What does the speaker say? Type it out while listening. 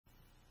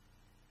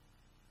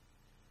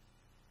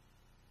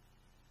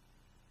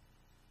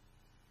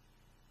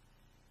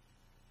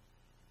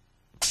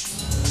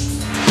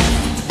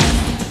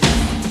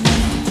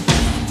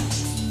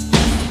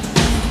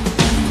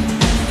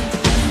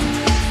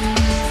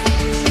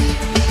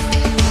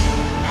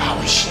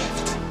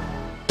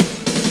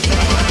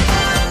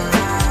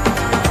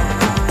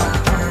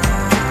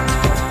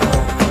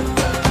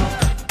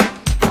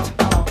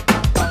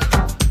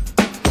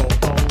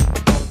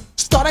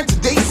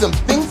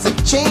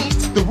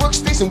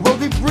Workstation will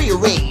be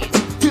rearranged.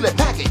 Hewlett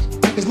Packard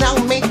has now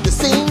made the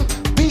scene.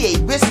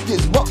 PA-RISC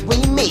is what we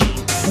mean.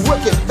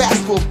 Working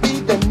fast will be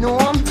the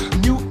norm.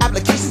 New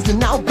applications can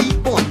now be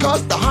born.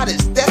 Cause the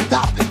hottest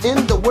desktop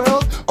in the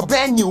world, a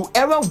brand new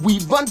era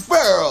we've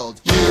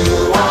unfurled.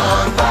 You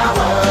want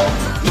power,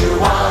 you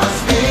want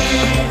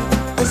speed.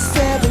 The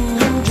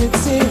 700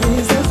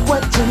 series is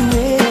what you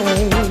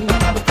need.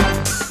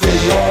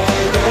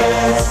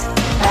 PA-RISC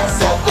has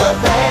set the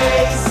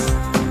pace.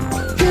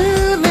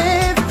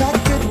 Hewlett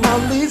Packard now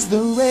leads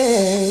the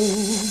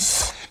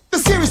race. The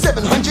Series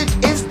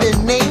 700 is the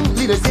name,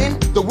 leaders in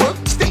the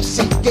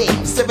workstation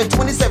game.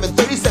 720,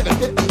 730,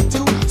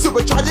 752,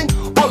 supercharging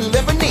all you'll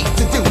ever need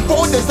to do.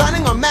 For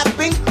designing or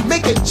mapping,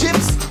 making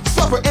chips,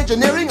 software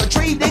engineering or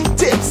trading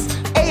tips,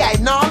 AI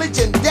knowledge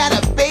and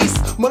database,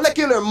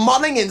 molecular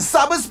modeling in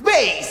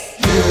cyberspace.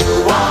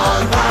 You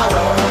want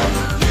power,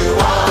 you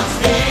want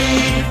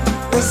speed.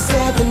 The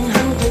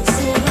 700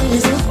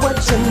 series is what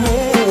you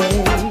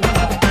need.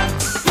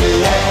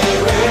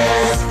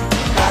 PA-RISC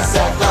has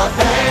set the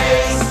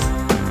pace.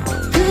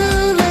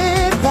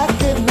 Hewlett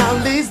Packard now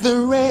leads the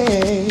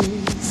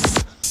race.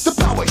 The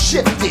power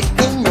shifted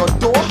in your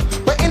door.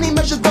 By any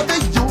measures, brother,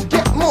 you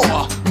get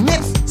more.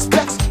 Myths,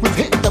 specs, we've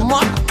hit the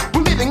mark.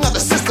 We're leaving other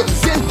systems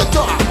in the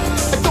dark.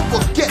 And don't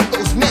forget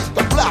those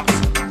mega blocks.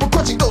 We're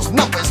crunching those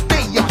numbers,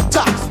 stay on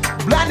tops.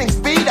 Blinding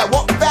speed, I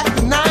walk back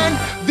to 9.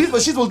 These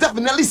machines will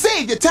definitely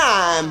save your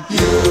time.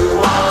 You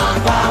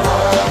want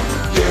power,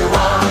 you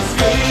want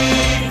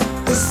speed.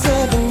 The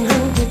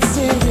 700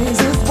 series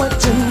is what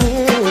you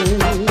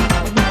need.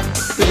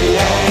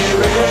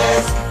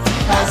 PA-RISC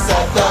has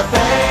set the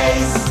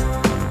pace.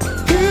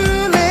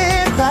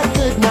 Hewlett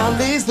Packard now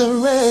leads the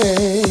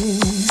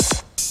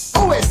race.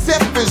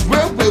 OSF is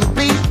where we'll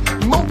be.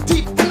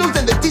 Multi-Windows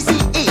and the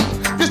DCE.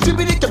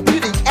 Distributed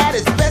computing at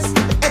its best.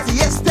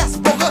 NCS,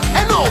 Tasboga,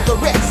 and all the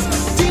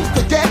rest. Teams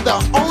together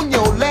on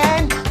your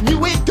land.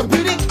 New age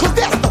computing, cause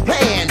that's the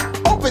plan.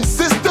 Open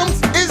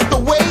systems is the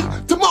way.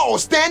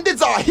 Tomorrow's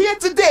standards are here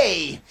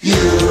today.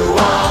 You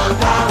want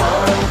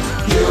power,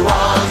 you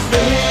want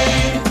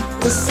speed.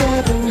 The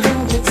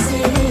 700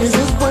 series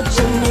is what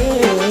you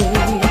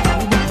need.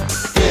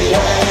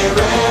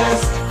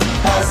 PA-RISC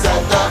has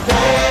set the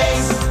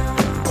pace.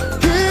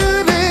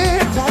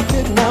 Hewlett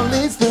Packard now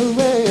leads the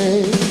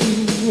race.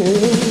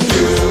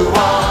 You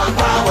want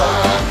power,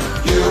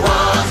 you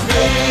want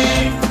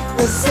speed.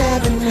 The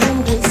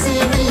 700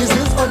 series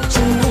is what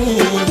you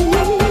need.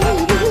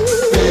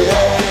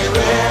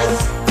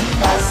 PA-RISC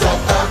has set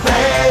the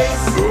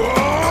pace.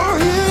 Oh,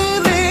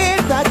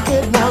 Hewlett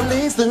Packard now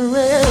leads the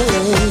race.